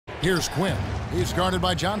Here's Quinn. He's guarded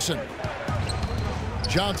by Johnson.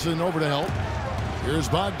 Johnson over to help. Here's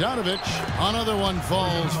Bogdanovich. Another one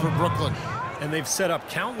falls for Brooklyn. And they've set up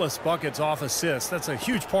countless buckets off assists. That's a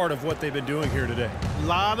huge part of what they've been doing here today. A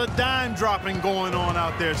lot of dime dropping going on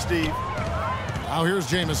out there, Steve. Now here's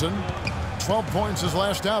Jamison. 12 points his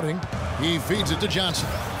last outing. He feeds it to Johnson.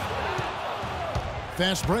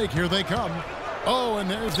 Fast break. Here they come. Oh, and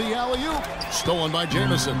there's the alley-oop. Stolen by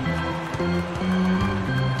Jamison.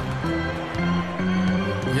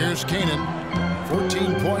 Here's Kanan.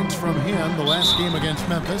 14 points from him the last game against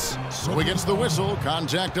Memphis. So he gets the whistle.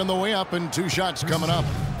 Contact on the way up and 2 shots coming up.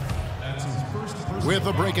 With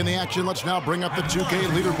a break in the action, let's now bring up the 2K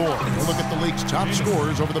leaderboard. We'll look at the league's top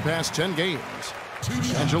scorers over the past 10 games.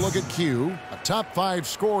 And you look at Q, a top 5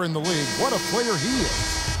 scorer in the league. What a player he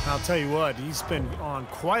is. I'll tell you what, he's been on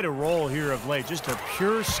quite a roll here of late. Just a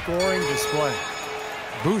pure scoring display.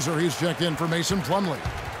 Boozer, he's checked in for Mason Plumlee.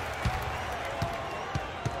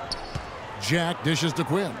 Jack dishes to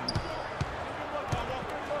Quinn.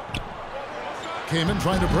 Kaman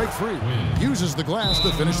trying to break free. Uses the glass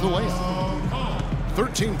to finish the layup.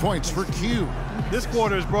 13 points for Q. This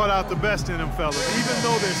quarter has brought out the best in him, fellas. Even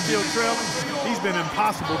though they're still trailing, he's been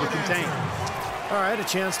impossible to contain. All right, a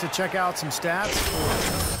chance to check out some stats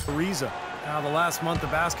for Ariza. How the last month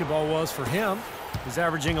of basketball was for him. He's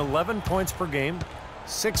averaging 11 points per game,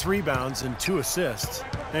 6 rebounds, and 2 assists.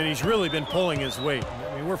 And he's really been pulling his weight.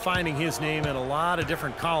 I mean, we're finding his name in a lot of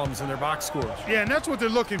different columns in their box scores. Yeah, and that's what they're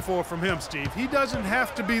looking for from him, Steve. He doesn't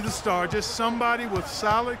have to be the star, just somebody with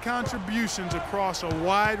solid contributions across a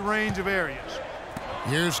wide range of areas.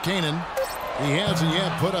 Here's Kanan. He hasn't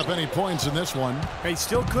yet put up any points in this one. He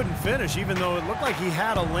still couldn't finish, even though it looked like he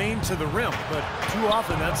had a lane to the rim. But too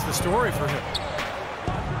often, that's the story for him.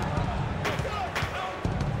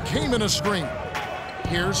 Came in a screen.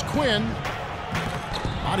 Here's Quinn.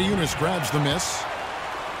 Adiunas grabs the miss.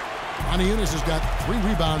 Adiunas has got 3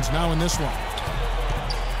 rebounds now in this one.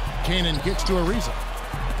 Kanan gets to Ariza.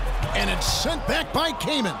 And it's sent back by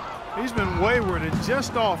Kaman. He's been wayward and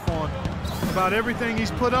just off on about everything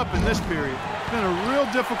he's put up in this period. It's been a real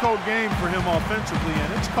difficult game for him offensively,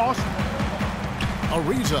 and it's costing him.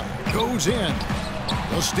 Ariza goes in.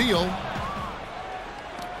 The steal.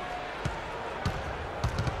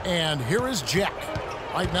 And here is Jack.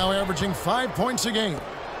 Right now averaging 5 points a game.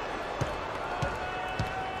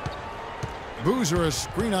 Boozer a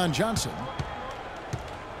screen on Johnson.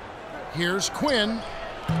 Here's Quinn.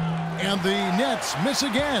 And the Nets miss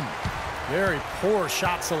again. Very poor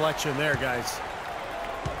shot selection there, guys.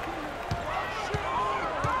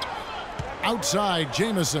 Outside,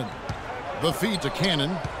 Jamison. The feed to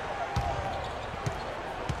Cannon.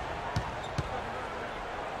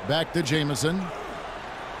 Back to Jamison.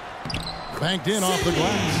 Banked in off the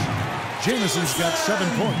glass. Jamison's got 7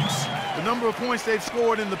 points. The number of points they've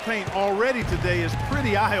scored in the paint already today is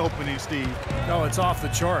pretty eye-opening, Steve. No, it's off the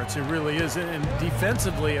charts. It really is. And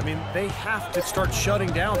defensively, I mean, they have to start shutting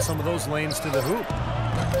down some of those lanes to the hoop.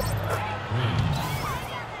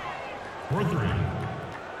 4-3.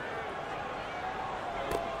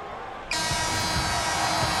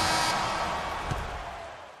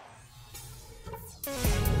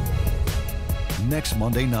 Next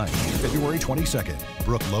Monday night, February 22nd,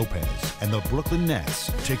 Brooke Lopez and the Brooklyn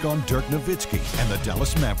Nets take on Dirk Nowitzki and the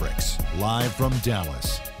Dallas Mavericks. Live from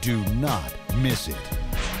Dallas. Do not miss it.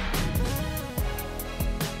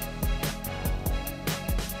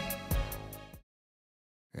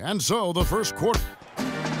 And so the first quarter.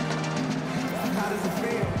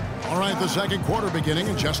 All right, the second quarter beginning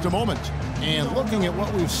in just a moment. And looking at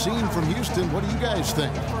what we've seen from Houston, what do you guys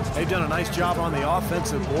think? They've done a nice job on the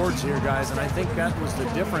offensive boards here, guys, and I think that was the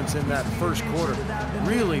difference in that first quarter.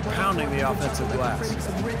 Really pounding the offensive glass.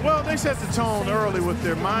 Well, they set the tone early with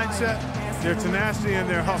their mindset, their tenacity, and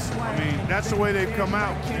their hustle. I mean, that's the way they've come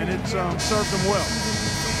out, and it's served them well.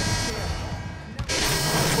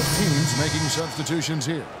 Teams making substitutions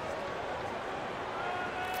here.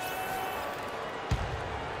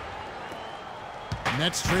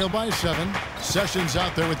 Nets trail by 7. Sessions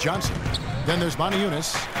out there with Johnson. Then there's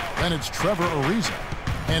Adiunas. Then it's Trevor Ariza.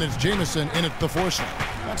 And it's Jamison in at the 4 slot.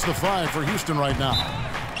 That's the 5 for Houston right now.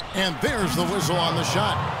 And there's the whistle on the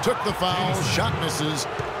shot. Took the foul. Shot misses.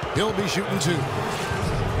 He'll be shooting 2.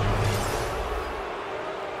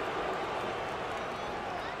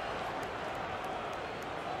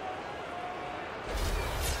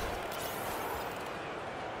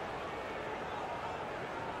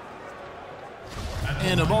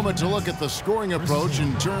 In a moment to look at the scoring approach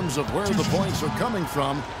in terms of where the points are coming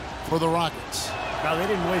from for the Rockets. Now, they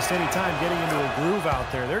didn't waste any time getting into a groove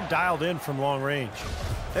out there. They're dialed in from long range.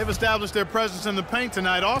 They've established their presence in the paint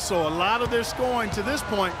tonight. Also, a lot of their scoring to this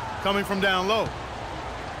point coming from down low.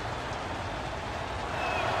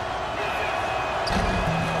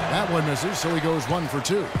 That one misses, so he goes 1 for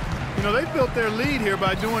 2. You know, they've built their lead here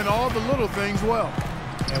by doing all the little things well.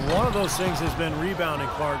 And one of those things has been rebounding,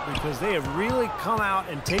 Clark, because they have really come out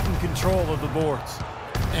and taken control of the boards.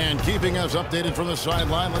 And keeping us updated from the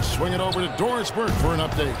sideline, let's swing it over to Doris Burke for an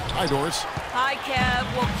update. Hi, Doris. Hi, Kev.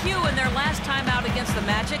 Well, Q in their last time out against the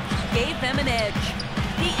Magic gave them an edge.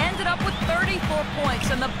 He ended up with 34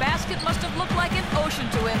 points, and the basket must have looked like an ocean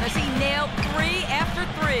to him as he nailed 3 after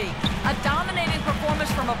 3. A dominating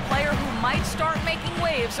performance from a player who might start making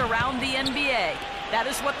waves around the NBA. That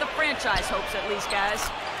is what the franchise hopes, at least, guys.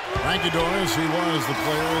 Thank you, Doris. He was the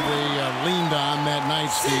player they leaned on that night,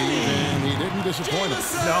 Steve, and he didn't disappoint them.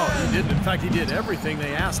 No, he didn't. In fact, he did everything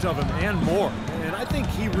they asked of him and more. And I think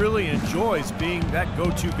he really enjoys being that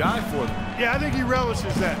go-to guy for them. Yeah, I think he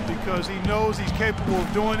relishes that because he knows he's capable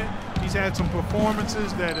of doing it. He's had some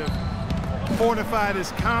performances that have fortified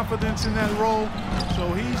his confidence in that role.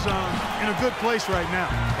 So he's in a good place right now.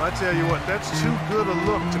 But I tell you what, that's too good a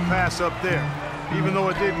look to pass up there. Even though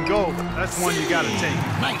it didn't go, that's one you got to take.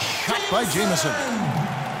 Nice shot by Jamison.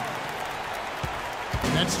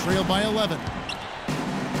 Nets trail by 11.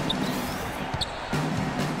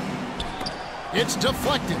 It's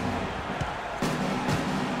deflected.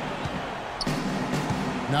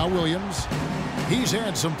 Now Williams. He's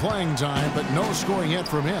had some playing time, but no scoring yet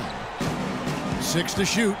from him. 6 to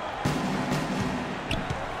shoot.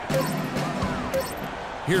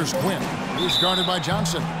 Here's Quinn. He's guarded by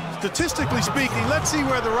Johnson. Statistically speaking, let's see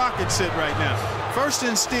where the Rockets sit right now. First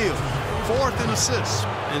in steals, 4th in assists,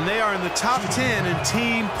 and they are in the top 10 in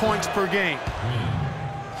team points per game.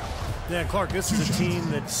 Yeah, Clark, this is a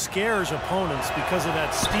team that scares opponents because of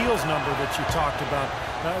that steals number that you talked about.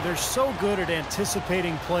 They're so good at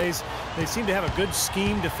anticipating plays. They seem to have a good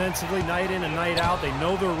scheme defensively night in and night out. They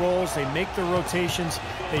know their roles. They make their rotations.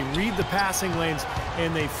 They read the passing lanes,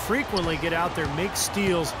 and they frequently get out there, make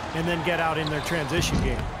steals, and then get out in their transition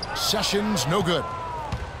game. Sessions, no good.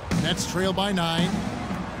 Nets trail by 9.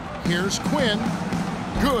 Here's Quinn.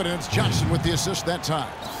 Good, and it's Johnson with the assist that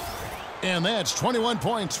time. And that's 21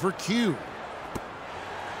 points for Q.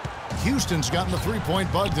 Houston's gotten the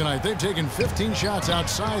three-point bug tonight. They've taken 15 shots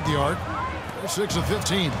outside the arc. They're 6 of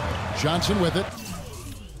 15. Johnson with it.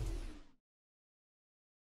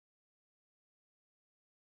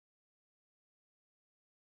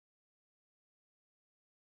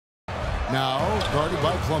 Now guarded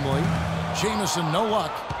by Plumlee. Jamison, no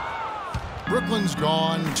luck. Brooklyn's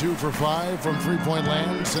gone 2 for 5 from three-point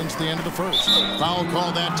land since the end of the first. Foul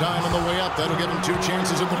call that time on the way up. That'll give him 2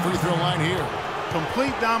 chances at the free throw line here.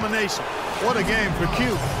 Complete domination. What a game for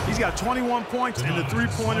Q. He's got 21 points, and the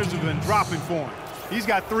three-pointers have been dropping for him. He's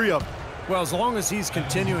got 3 of them. Well, as long as he's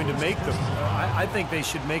continuing to make them, I think they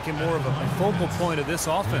should make him more of a focal point of this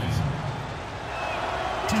offense.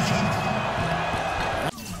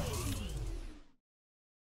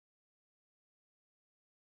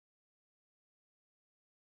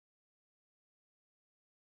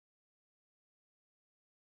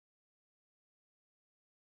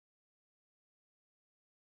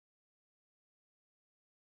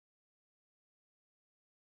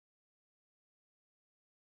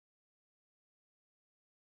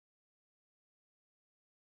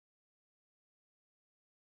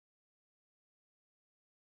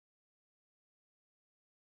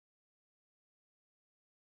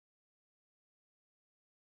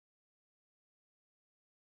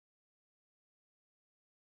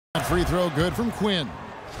 Free throw good from Quinn.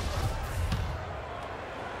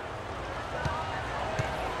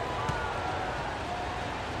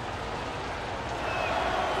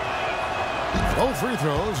 Both free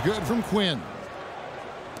throws good from Quinn.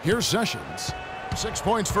 Here's Sessions. 6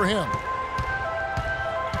 points for him.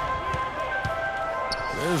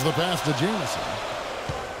 There's the pass to Jamison.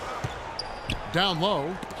 Down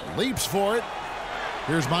low. Leaps for it.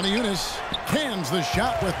 Here's Moniunas. Cans the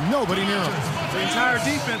shot with nobody near him. The entire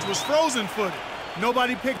defense was frozen-footed.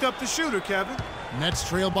 Nobody picked up the shooter, Kevin. Nets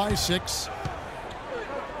trail by 6.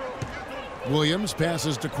 Williams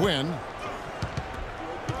passes to Quinn.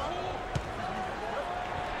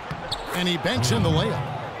 And he banks in the layup.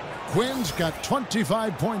 Quinn's got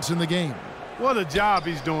 25 points in the game. What a job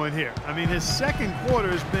he's doing here. I mean, his second quarter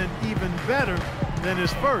has been even better than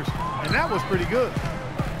his first, and that was pretty good.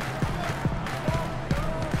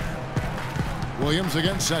 Williams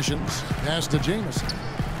against Sessions. Pass to Jamison.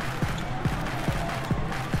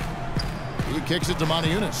 He kicks it to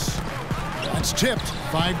Moniunas. That's tipped.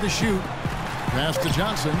 5 to shoot. Pass to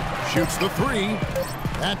Johnson. Shoots the 3.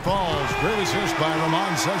 That falls. Great assist by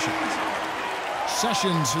Ramon Sessions.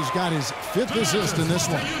 Sessions has got his 5th assist in this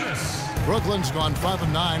one. Brooklyn's gone 5 of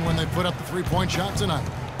 9 when they put up the three-point shot tonight.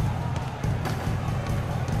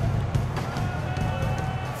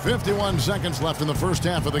 51 seconds left in the first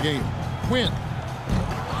half of the game. Quinn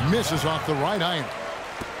misses off the right iron.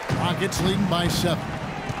 Rockets leading by 7.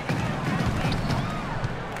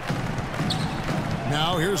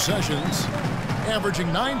 Now here's Sessions,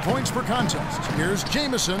 averaging 9 points per contest. Here's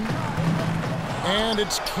Jamison, and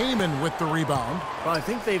it's Kaman with the rebound. Well, I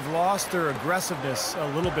think they've lost their aggressiveness a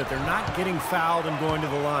little bit. They're not getting fouled and going to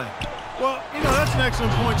the line. Well, you know, that's an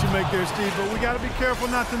excellent point you make there, Steve, but we got to be careful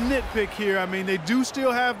not to nitpick here. I mean, they do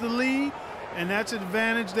still have the lead, and that's an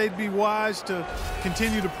advantage they'd be wise to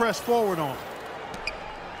continue to press forward on.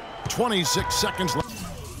 26 seconds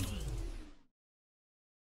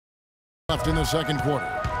left in the second quarter.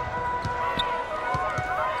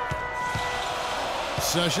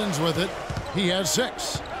 Sessions with it. He has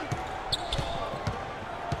 6.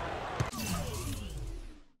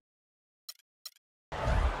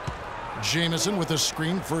 Jamison with a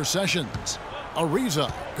screen for Sessions.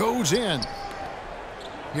 Ariza goes in.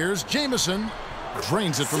 Here's Jamison.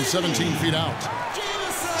 Drains it from 17 feet out.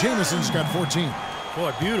 Jamison's got 14.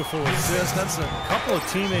 Boy, beautiful assist. That's a couple of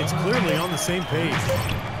teammates clearly on the same page.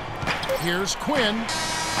 Here's Quinn.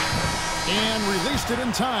 And released it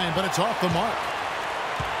in time, but it's off the mark.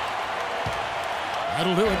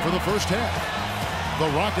 That'll do it for the first half. The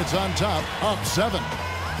Rockets on top, up 7.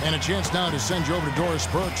 And a chance now to send you over to Doris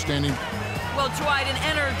Burke, standing. Well, Dwight, an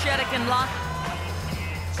energetic and locked.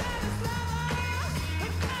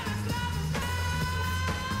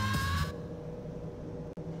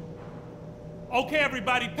 Okay,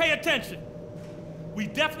 everybody, pay attention. We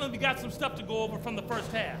definitely got some stuff to go over from the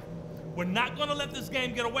first half. We're not going to let this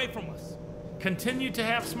game get away from us. Continue to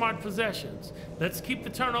have smart possessions. Let's keep the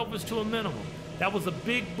turnovers to a minimum. That was a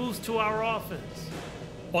big boost to our offense.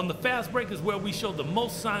 On the fast break is where we showed the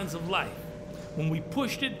most signs of life. When we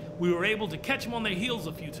pushed it, we were able to catch them on their heels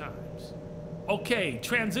a few times. Okay,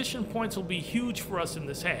 transition points will be huge for us in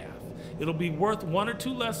this half. It'll be worth 1 or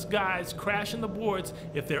 2 less guys crashing the boards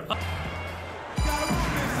if they're up.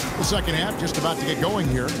 The second half just about to get going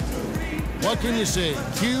here. What can you say?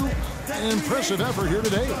 Q, an impressive effort here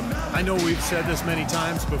today. I know we've said this many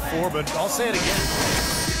times before, but I'll say it again.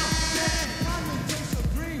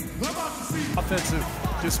 Offensive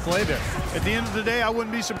display there. At the end of the day, I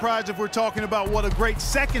wouldn't be surprised if we're talking about what a great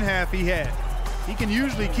second half he had. He can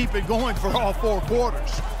usually keep it going for all 4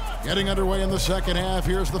 quarters. Getting underway in the second half.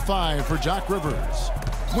 Here's the 5 for Jock Rivers.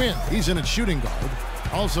 Quinn, he's in at shooting guard.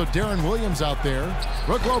 Also, Darren Williams out there.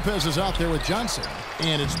 Brook Lopez is out there with Johnson.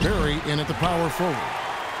 And it's Barry in at the power forward.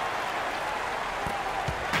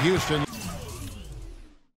 Houston.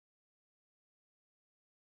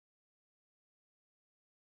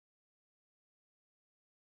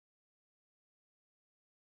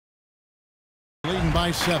 Leading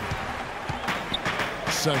by 7.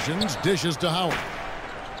 Sessions dishes to Howard.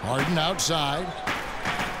 Harden outside.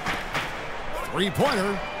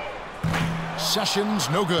 3-pointer. Sessions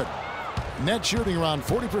no good. Net shooting around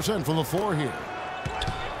 40% from the floor here.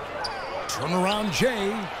 Turnaround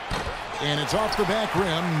Jay. And it's off the back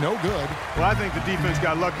rim. No good. Well, I think the defense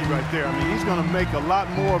got lucky right there. I mean, he's going to make a lot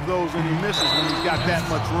more of those than he misses when he's got that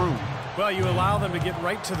much room. Well, you allow them to get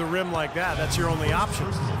right to the rim like that. That's your only option.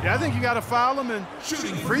 Yeah, I think you got to foul them, and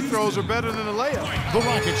free throws are better than a layup. The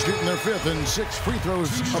Rockets shooting their 5th and 6th free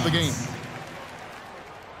throws of the game.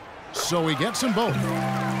 So he gets them both.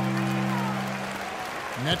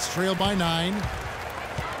 Nets trail by 9.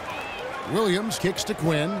 Williams kicks to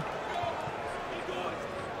Quinn.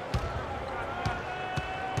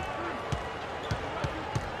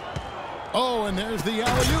 Oh, and there's the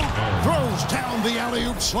alley-oop. Throws down the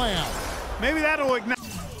alley-oop slam. Maybe that'll ignite.